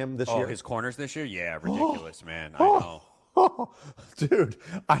covering him this year? Oh, his corners this year? Yeah, ridiculous, man. I know. Oh, dude,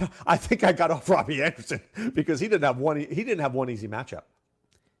 I think I got off Robbie Anderson because he didn't have one easy matchup.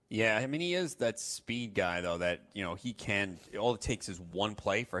 Yeah, I mean, he is that speed guy, though, that, he can – all it takes is one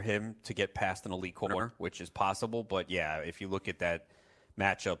play for him to get past an elite corner, which is possible. But, yeah, if you look at that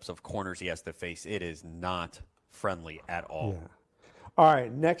matchups of corners he has to face, it is not friendly at all. Yeah. All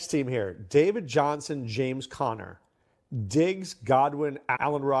right, next team here. David Johnson, James Conner, Diggs, Godwin,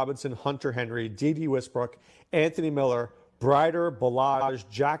 Allen Robinson, Hunter Henry, Dede Westbrook, Anthony Miller, Breider, Balaj,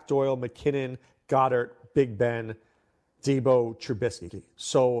 Jack Doyle, McKinnon, Goddard, Big Ben, Debo, Trubisky.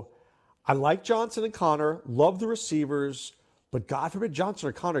 So I like Johnson and Conner, love the receivers, but God forbid Johnson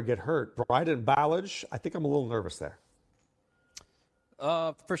or Conner get hurt. Breider and Balaj, I think I'm a little nervous there.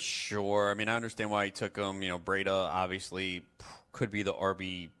 For sure. I mean, I understand why he took him. Breida obviously could be the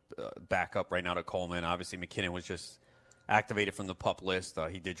RB backup right now to Coleman. Obviously, McKinnon was just activated from the PUP list.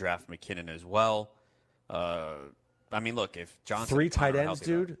 He did draft McKinnon as well. I mean, look, if Johnson 3 tight ends,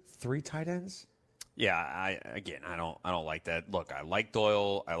 dude, 3 tight ends. Yeah, I don't like that. Look, I like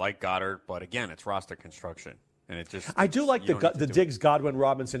Doyle, I like Goddard, but again, it's roster construction, and it just I do like the Diggs, Godwin,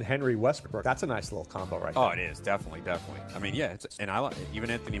 Robinson, Henry, Westbrook. That's a nice little combo right there. Oh, it is definitely. I mean, yeah, and I like even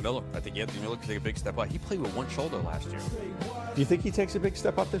Anthony Miller. I think Anthony Miller could take a big step up. He played with one shoulder last year. Do you think he takes a big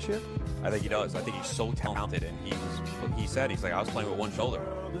step up this year? I think he does. I think he's so talented, and he said he's like, I was playing with one shoulder.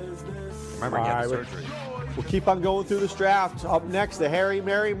 Remember, he had the surgery. We'll keep on going through this draft. Up next, the Harry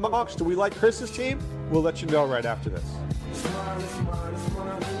Mary Monks. Do we like Chris's team? We'll let you know right after this.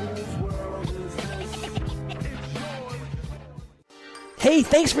 Hey,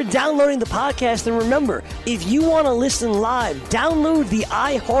 thanks for downloading the podcast. And remember, if you want to listen live, download the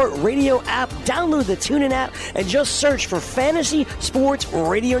iHeartRadio app, download the TuneIn app, and just search for Fantasy Sports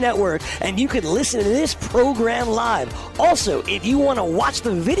Radio Network, and you can listen to this program live. Also, if you want to watch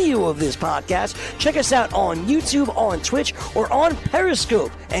the video of this podcast, check us out on YouTube, on Twitch, or on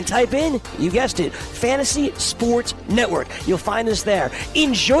Periscope, and type in, you guessed it, Fantasy Sports Network. You'll find us there.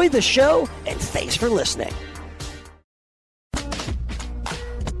 Enjoy the show, and thanks for listening.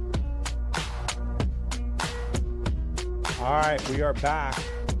 All right, we are back.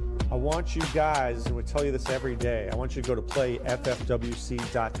 I want you guys, and we tell you this every day, I want you to go to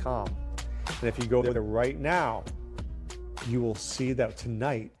playffwc.com. And if you go there right now, you will see that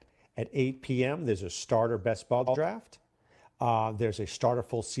tonight at 8 p.m. there's a starter best ball draft. There's a starter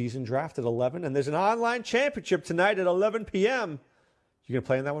full season draft at 11. And there's an online championship tonight at 11 p.m. You going to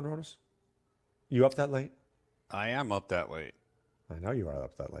play in that one, Ronas? You up that late? I am up that late. I know you are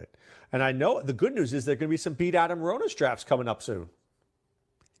up that late. And I know the good news is there are going to be some Beat Adam Ronas drafts coming up soon.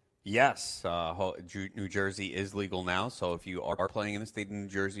 Yes. New Jersey is legal now. So if you are playing in the state of New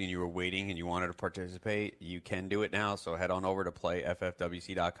Jersey and you were waiting and you wanted to participate, you can do it now. So head on over to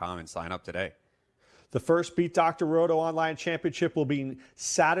playffwc.com and sign up today. The first Beat Dr. Roto online championship will be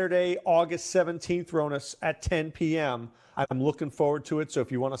Saturday, August 17th, Ronas, at 10 p.m. I'm looking forward to it. So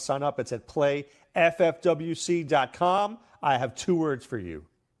if you want to sign up, it's at playffwc.com. I have 2 words for you.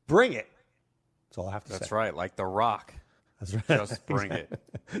 Bring it. That's all I have to say. That's right, like The Rock. That's right. Just bring it.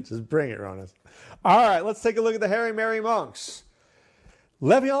 Just bring it, Ronas. All right, let's take a look at the Harry Mary Monks.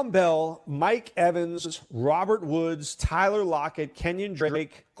 Le'Veon Bell, Mike Evans, Robert Woods, Tyler Lockett, Kenyon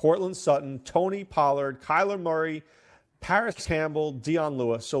Drake, Cortland Sutton, Tony Pollard, Kyler Murray, Paris Campbell, Dion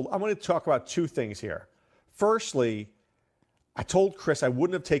Lewis. So I'm going to talk about 2 things here. Firstly, I told Chris I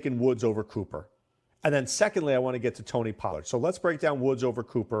wouldn't have taken Woods over Cooper. And then secondly, I want to get to Tony Pollard. So let's break down Woods over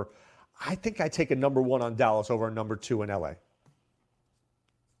Cooper. I think I take a number 1 on Dallas over a number 2 in LA.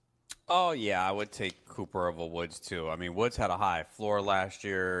 Oh, yeah, I would take Cooper over Woods, too. I mean, Woods had a high floor last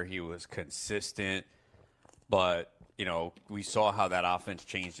year. He was consistent. But, we saw how that offense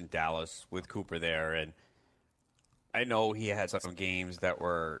changed in Dallas with Cooper there. And I know he had some games that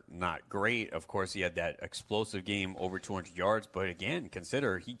were not great. Of course, he had that explosive game over 200 yards. But, again,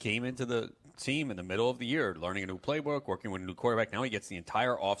 consider he came into the team in the middle of the year, learning a new playbook, working with a new quarterback. Now he gets the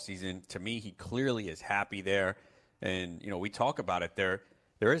entire offseason. To me, he clearly is happy there. And, we talk about it there.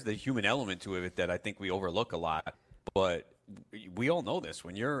 There is the human element to it that I think we overlook a lot. But we all know this.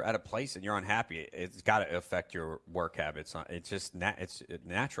 When you're at a place and you're unhappy, it's got to affect your work habits. It's just it's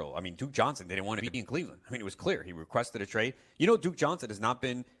natural. I mean, Duke Johnson didn't want to be in Cleveland. I mean, it was clear. He requested a trade. Duke Johnson has not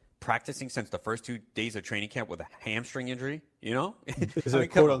been practicing since the first 2 days of training camp with a hamstring injury, Is it a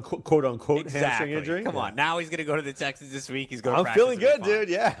quote-unquote hamstring injury? Come on. Now he's going to go to the Texans this week. He's going to I'm practice. feeling good, dude.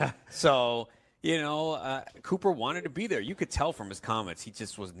 Yeah. So, Cooper wanted to be there. You could tell from his comments. He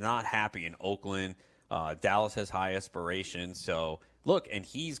just was not happy in Oakland. Dallas has high aspirations. So, look, and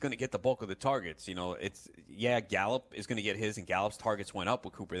he's going to get the bulk of the targets. Gallup is going to get his, and Gallup's targets went up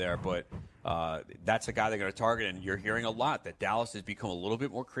with Cooper there. But that's a guy they're going to target. And you're hearing a lot that Dallas has become a little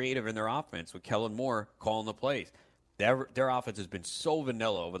bit more creative in their offense with Kellen Moore calling the plays. Their offense has been so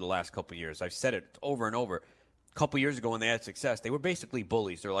vanilla over the last couple of years. I've said it over and over. A couple years ago when they had success, they were basically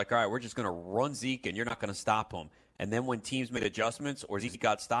bullies. They're like, all right, we're just going to run Zeke, and you're not going to stop him. And then when teams made adjustments or Zeke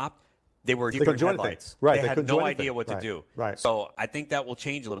got stopped, they were different headlights. Right. They had no idea what to do. Right. So I think that will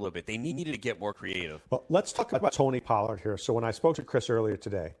change a little bit. They needed to get more creative. Well, let's talk about Tony Pollard here. So when I spoke to Chris earlier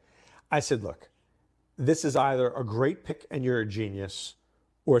today, I said, look, this is either a great pick and you're a genius,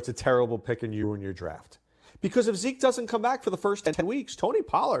 or it's a terrible pick and you ruin your draft. Because if Zeke doesn't come back for the first 10 weeks, Tony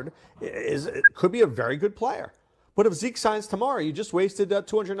Pollard could be a very good player. But if Zeke signs tomorrow, you just wasted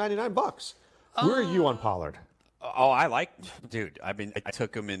 $299. Where are you on Pollard? I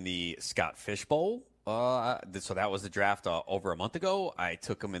took him in the Scott Fish Bowl. So that was the draft over a month ago. I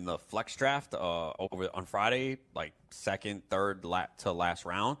took him in the flex draft on Friday, like second, third to last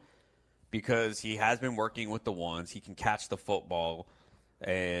round, because he has been working with the ones. He can catch the football.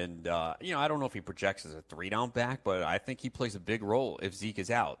 And, I don't know if he projects as a 3-down back, but I think he plays a big role if Zeke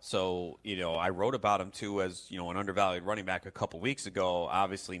is out. So, I wrote about him, too, as, an undervalued running back a couple weeks ago.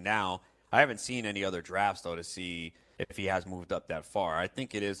 Obviously, now I haven't seen any other drafts, though, to see if he has moved up that far. I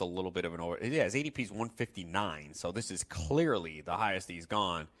think it is a little bit of an over. Yeah, his ADP is 159, so this is clearly the highest he's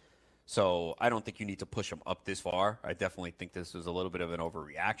gone. So I don't think you need to push him up this far. I definitely think this was a little bit of an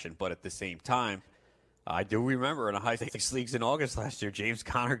overreaction, but at the same time, I do remember in a high-stakes leagues in August last year, James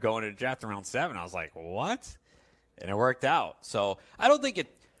Conner going to the draft around 7. I was like, what? And it worked out. So I don't think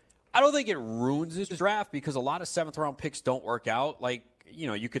it ruins this draft, because a lot of 7th-round picks don't work out. Like,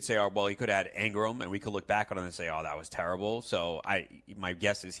 you could say, he could add Ingram, and we could look back on it and say, that was terrible. So my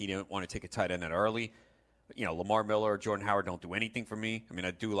guess is he didn't want to take a tight end that early. Lamar Miller, Jordan Howard don't do anything for me. I mean,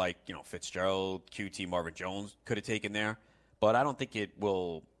 I do like, Fitzgerald, QT, Marvin Jones could have taken there. But I don't think it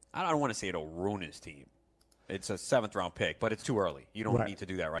will – I don't want to say it'll ruin his team. It's a 7th-round pick, but it's too early. You don't need to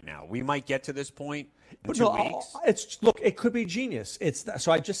do that right now. We might get to this point in 2 weeks. It could be genius.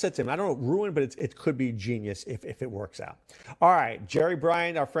 So I just said to him, I don't know, ruin, but it could be genius if it works out. All right, Jerry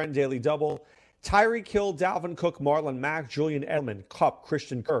Bryant, our friend, Daily Double. Tyreek Hill, Dalvin Cook, Marlon Mack, Julian Edelman, Kupp,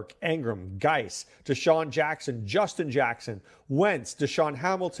 Christian Kirk, Ingram, Geis, Deshaun Jackson, Justin Jackson, Wentz, Deshaun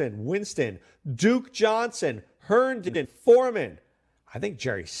Hamilton, Winston, Duke Johnson, Herndon, Foreman. I think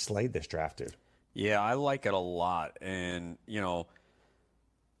Jerry slayed this draft, dude. Yeah, I like it a lot. And,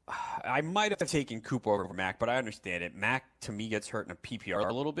 I might have taken Cooper over Mack, but I understand it. Mack, to me, gets hurt in a PPR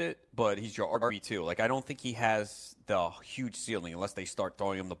a little bit, but he's your RB2. Like, I don't think he has the huge ceiling unless they start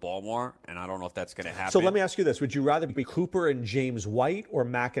throwing him the ball more, and I don't know if that's going to happen. So let me ask you this. Would you rather be Cooper and James White or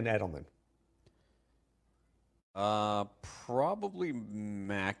Mack and Edelman? Probably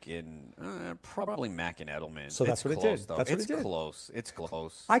Mack and Edelman. So that's what it did. Though. That's what it did. It's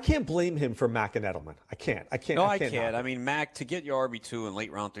close. I can't blame him for Mack and Edelman. I can't. No, I can't. I mean, Mack, to get your RB2 in late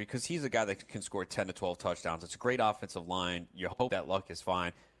round 3, because he's a guy that can score 10 to 12 touchdowns. It's a great offensive line. You hope that luck is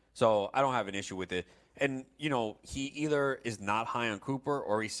fine. So I don't have an issue with it. And, he either is not high on Cooper,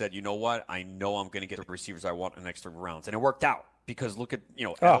 or he said, you know what, I know I'm going to get the receivers I want in the next 3 rounds. And it worked out, because look at,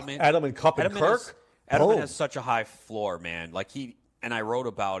 Edelman, Kupp, and Kirk. Edelman has such a high floor, man. Like and I wrote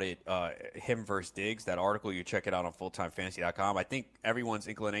about it, him versus Diggs, that article. You check it out on fulltimefantasy.com. I think everyone's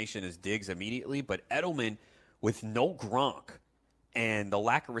inclination is Diggs immediately, but Edelman, with no Gronk and the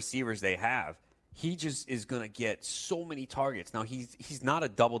lack of receivers they have, he just is going to get so many targets. Now, he's not a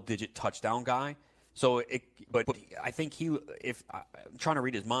double-digit touchdown guy, but I think I'm trying to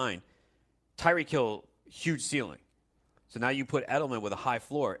read his mind, Tyreek Hill, huge ceiling. So now you put Edelman with a high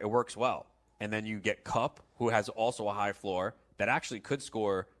floor, it works well. And then you get Kupp, who has also a high floor, that actually could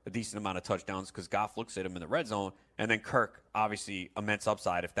score a decent amount of touchdowns because Goff looks at him in the red zone. And then Kirk, obviously, immense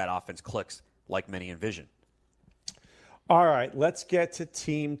upside if that offense clicks like many envision. All right, let's get to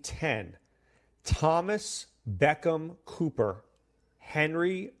Team 10. Thomas, Beckham, Cooper,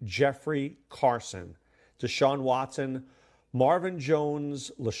 Henry, Jeffrey, Carson, Deshaun Watson, Marvin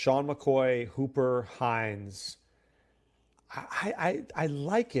Jones, LaShawn McCoy, Hooper, Hines. I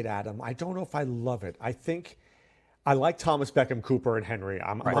like it, Adam. I don't know if I love it. I think I like Thomas, Beckham, Cooper, and Henry.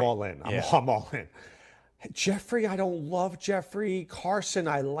 I'm all in. I'm all in. Jeffrey, I don't love Jeffrey. Carson,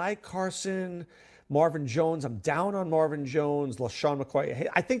 I like Carson. Marvin Jones, I'm down on Marvin Jones. LaShawn McCoy.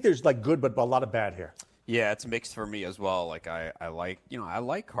 I think there's good, but a lot of bad here. Yeah, it's mixed for me as well. Like I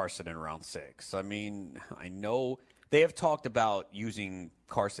like Carson in round 6. I mean, I know They have talked about using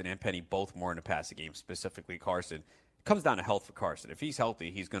Carson and Penny both more in the passing game, specifically Carson. It comes down to health for Carson. If he's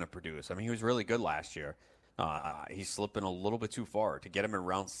healthy, he's going to produce. I mean, he was really good last year. He's slipping a little bit too far. To get him in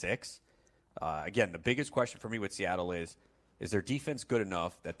round 6, again, the biggest question for me with Seattle is their defense good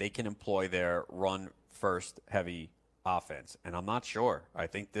enough that they can employ their run-first heavy offense? And I'm not sure. I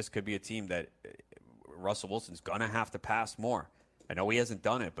think this could be a team that Russell Wilson's going to have to pass more. I know he hasn't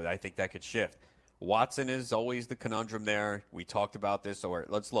done it, but I think that could shift. Watson is always the conundrum there. We talked about this. So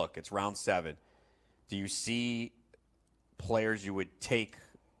let's look. It's round 7. Do you see players you would take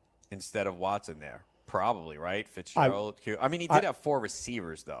instead of Watson there? Probably, right? Fitzgerald. I mean, he did have 4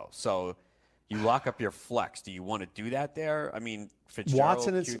 receivers, though. So you lock up your flex. Do you want to do that there? I mean, Fitzgerald,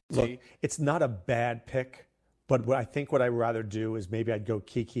 Watson is, look, it's not a bad pick, but what I'd rather do is maybe I'd go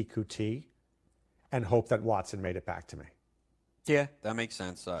Kiki Kuti and hope that Watson made it back to me. Yeah, that makes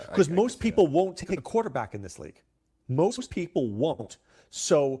sense. Because most people won't take a quarterback in this league. Most people won't.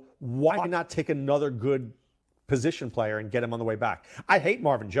 So why not take another good position player and get him on the way back? I hate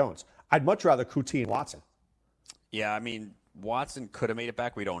Marvin Jones. I'd much rather Kuti and Watson. Yeah, I mean, Watson could have made it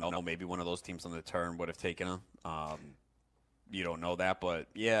back. We don't know. Maybe one of those teams on the turn would have taken him. You don't know that. But,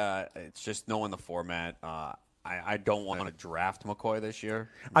 yeah, it's just knowing the format. I don't want to draft McCoy this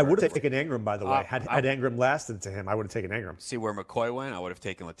year. I would have taken Ingram, by the way. Had Ingram lasted to him, I would have taken Ingram. See where McCoy went? I would have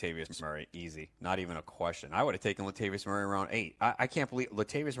taken Latavius Murray. Easy. Not even a question. I would have taken Latavius Murray around 8. I can't believe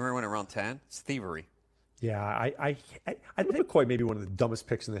Latavius Murray went around 10. It's thievery. Yeah, I think McCoy may be one of the dumbest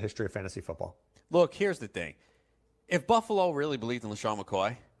picks in the history of fantasy football. Look, here's the thing. If Buffalo really believed in LaShawn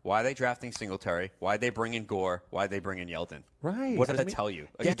McCoy, why are they drafting Singletary? Why did they bring in Gore? Why did they bring in Yeldon? Right. What does that tell you?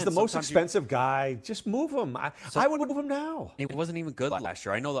 Again, he's the most expensive guy. Just move him. I would move him now. It wasn't even good last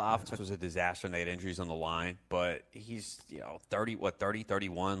year. I know the offense was a disaster and they had injuries on the line, but he's 30,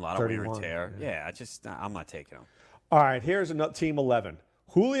 31, a lot of wear and tear. Yeah, I'm not taking him. All right, here's another team 11.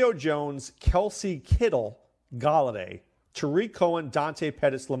 Julio Jones, Kelsey Kittle, Galladay, Tariq Cohen, Dante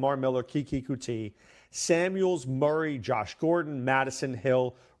Pettis, Lamar Miller, Kiki Kuti, Samuels, Murray, Josh Gordon, Madison,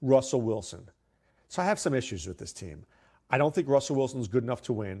 Hill, Russell Wilson. So I have some issues with this team. I don't think Russell Wilson's good enough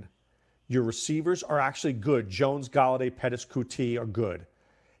to win. Your receivers are actually good. Jones, Galladay, Pettis, Kuti are good.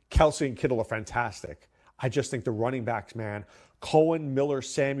 Kelsey and Kittle are fantastic. I just think the running backs, man, Cohen, Miller,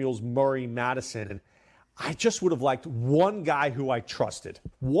 Samuels, Murray, Madison, and I just would have liked one guy who I trusted.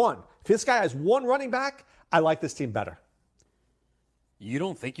 One. If this guy has one running back, I like this team better. You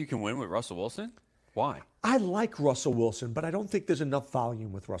don't think you can win with Russell Wilson? Why? I like Russell Wilson, but I don't think there's enough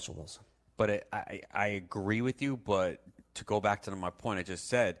volume with Russell Wilson. But I agree with you, but to go back to my point I just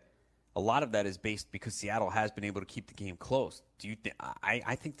said, a lot of that is based because Seattle has been able to keep the game close. Do you?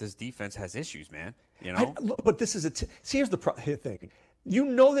 I think this defense has issues, man. You know. But this is see, here's the thing. You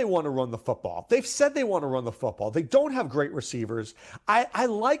know they want to run the football. They've said they want to run the football. They don't have great receivers. I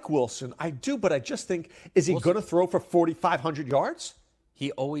like Wilson. I do, but I just think, is he going to throw for 4,500 yards?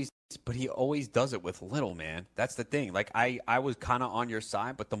 He always does it with little, man. That's the thing. Like, I was kind of on your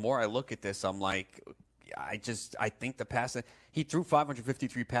side, but the more I look at this, I'm like, I think the pass, he threw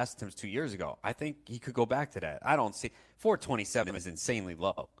 553 pass attempts 2 years ago. I think he could go back to that. I don't see, 427 is insanely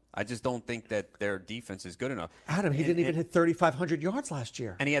low. I just don't think that their defense is good enough. Adam, he didn't even hit 3,500 yards last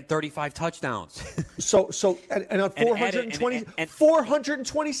year. And he had 35 touchdowns. and on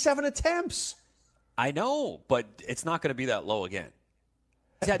 427 attempts. I know, but it's not going to be that low again.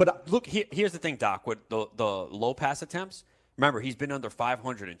 But look, here's the thing, Doc. With the low pass attempts, remember, he's been under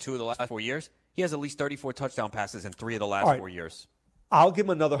 500 in 2 of the last 4 years. He has at least 34 touchdown passes in 3 of the last 4 years. I'll give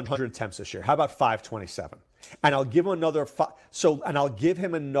him another 100 attempts this year. How about 527? And I'll give him another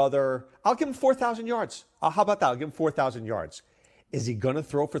I'll give him 4,000 yards. How about that? I'll give him 4,000 yards. Is he going to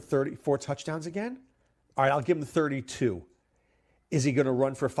throw for 34 touchdowns again? All right, I'll give him 32. Is he going to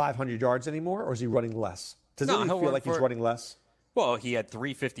run for 500 yards anymore, or is he running less? Does he feel like he's running less? Well, he had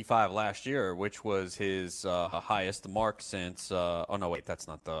 355 last year, which was his highest mark since. Oh no, wait, that's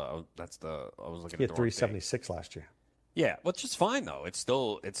not the. That's the. I was looking. He had 376 last year. Yeah, which is fine though. It's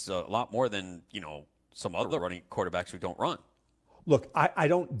a lot more than some other running quarterbacks who don't run. Look, I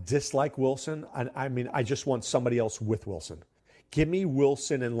don't dislike Wilson. I mean, I just want somebody else with Wilson. Give me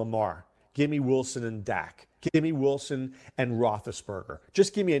Wilson and Lamar. Give me Wilson and Dak. Give me Wilson and Roethlisberger.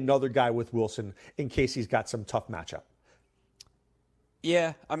 Just give me another guy with Wilson in case he's got some tough matchup.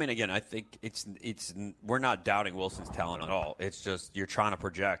 Yeah, I mean, again, I think we're not doubting Wilson's talent at all. It's just you're trying to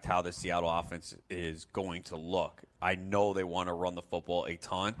project how the Seattle offense is going to look. I know they want to run the football a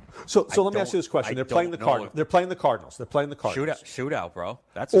ton. So let me ask you this question: They're playing the Cardinals. They're playing the Cardinals. Shootout, bro.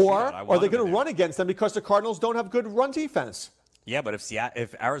 That's or are they going to run against them because the Cardinals don't have good run defense? Yeah, but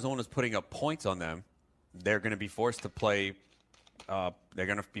if Arizona's putting up points on them, they're going to be forced to play. They're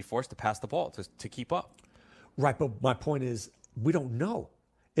going to be forced to pass the ball to keep up. Right, but my point is, we don't know.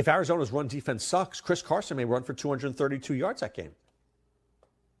 If Arizona's run defense sucks, Chris Carson may run for 232 yards that game.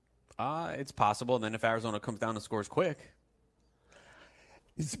 It's possible. And then if Arizona comes down and scores quick.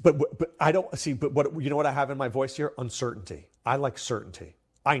 But I don't see. But what you know what I have in my voice here? Uncertainty. I like certainty.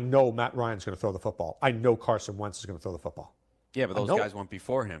 I know Matt Ryan's going to throw the football. I know Carson Wentz is going to throw the football. Yeah, but those guys went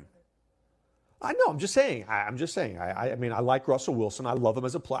before him. I know. I'm just saying. I mean, I like Russell Wilson. I love him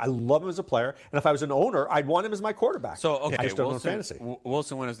as a player. And if I was an owner, I'd want him as my quarterback. So okay, I just don't know fantasy.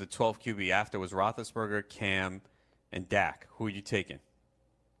 Wilson went as the 12th QB. After was Roethlisberger, Cam, and Dak. Who are you taking?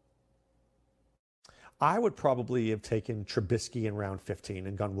 I would probably have taken Trubisky in round 15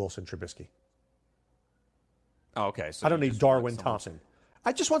 and gone Wilson Trubisky. Oh, okay. So I don't need Darwin Thompson.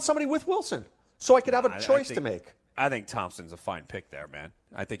 I just want somebody with Wilson so I could have a choice to make. I think Thompson's a fine pick there, man.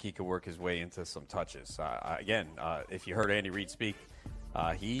 I think he could work his way into some touches. Again, if you heard Andy Reid speak,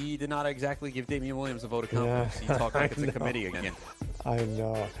 he did not exactly give Damian Williams a vote of confidence. He talked like it's a committee again. I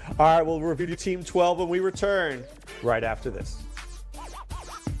know. All right, we'll review Team 12 when we return right after this.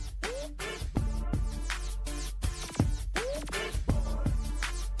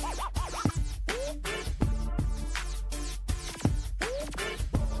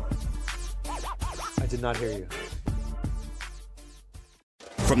 I did not hear you.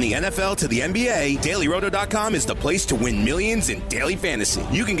 From the NFL to the NBA, DailyRoto.com is the place to win millions in daily fantasy.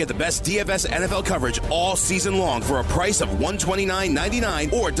 You can get the best DFS NFL coverage all season long for a price of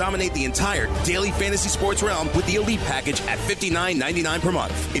 $129.99 or dominate the entire daily fantasy sports realm with the Elite Package at $59.99 per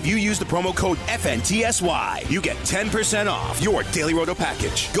month. If you use the promo code FNTSY, you get 10% off your Daily Roto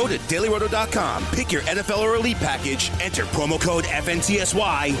package. Go to DailyRoto.com, pick your NFL or Elite Package, enter promo code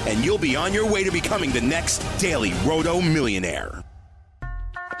FNTSY, and you'll be on your way to becoming the next Daily Roto millionaire.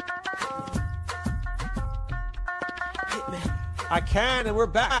 I can, and we're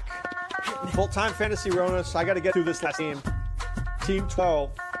back. Full-time fantasy Ronas. I got to get through this last team. Team 12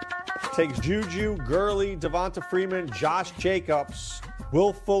 takes Juju, Gurley, Devonta Freeman, Josh Jacobs,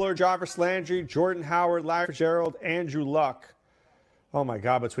 Will Fuller, Jarvis Landry, Jordan Howard, Larry Fitzgerald, Andrew Luck. Oh, my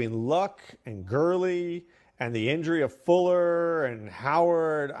God. Between Luck and Gurley and the injury of Fuller and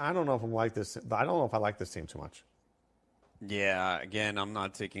Howard, I don't know if I like this team too much. Yeah, again, I'm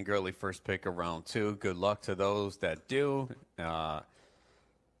not taking Gurley first pick of round 2. Good luck to those that do.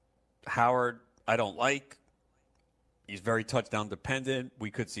 Howard, I don't like. He's very touchdown dependent. We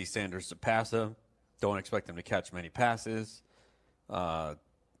could see Sanders surpass him. Don't expect him to catch many passes.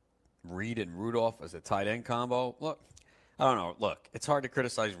 Reed and Rudolph as a tight end combo. Look, I don't know. Look, it's hard to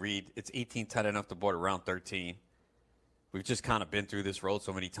criticize Reed. It's 18 tight end off the board around 13. We've just kind of been through this road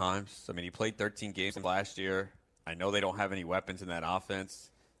so many times. I mean, he played 13 games last year. I know they don't have any weapons in that offense.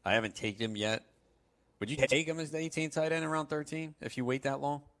 I haven't taken him yet. Would you take him as the 18 tight end around 13 if you wait that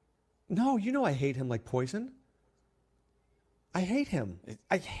long? No, you know I hate him like poison. I hate him.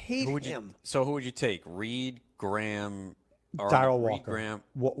 I hate him. So who would you take? Reed, Graham, Darrell Walker. Reed, Graham,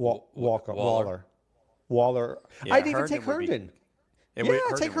 Waller. Yeah, I'd even take Herndon.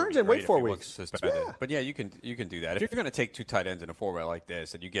 Take Herndon. Wait 4 weeks. Yeah. But yeah, you can do that. If you're going to take 2 tight ends in a 4-way like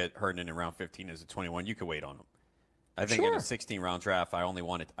this, and you get Herndon in round 15 as a 21, you can wait on him. I think in a 16-round draft,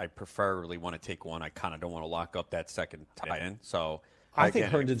 I preferably want to take one. I kind of don't want to lock up that second tight end. So I think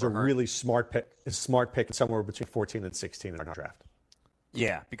Herndon's a really smart pick somewhere between 14 and 16 in our draft.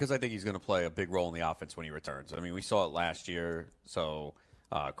 Yeah, because I think he's going to play a big role in the offense when he returns. I mean, we saw it last year. So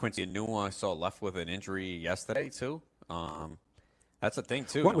Quincy Enunwa, I saw left with an injury yesterday too. That's the thing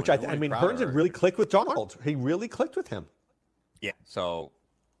too. Which I mean, Herndon really clicked with Donald. He really clicked with him. Yeah. So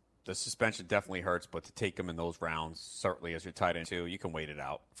the suspension definitely hurts, but to take him in those rounds, certainly as your tight end too, you can wait it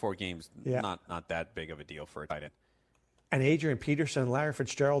out. 4 games, not that big of a deal for a tight end. And Adrian Peterson and Larry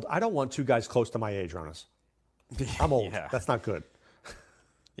Fitzgerald, I don't want 2 guys close to my age, Ronas. I'm old. Yeah. That's not good.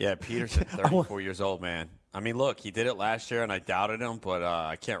 Yeah, Peterson, 34 years old, man. I mean, look, he did it last year, and I doubted him, but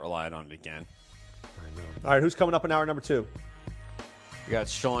I can't rely on it again. I know. All right, who's coming up in hour number 2? We got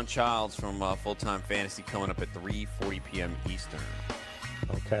Sean Childs from Full Time Fantasy coming up at 3:40 p.m. Eastern.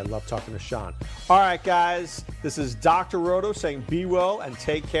 Okay, I love talking to Sean. All right, guys, this is Dr. Roto saying be well and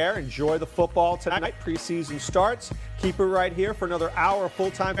take care. Enjoy the football tonight. Preseason starts. Keep it right here for another hour of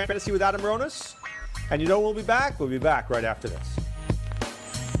Full Time Fantasy with Adam Ronas. And you know we'll be back? We'll be back right after this.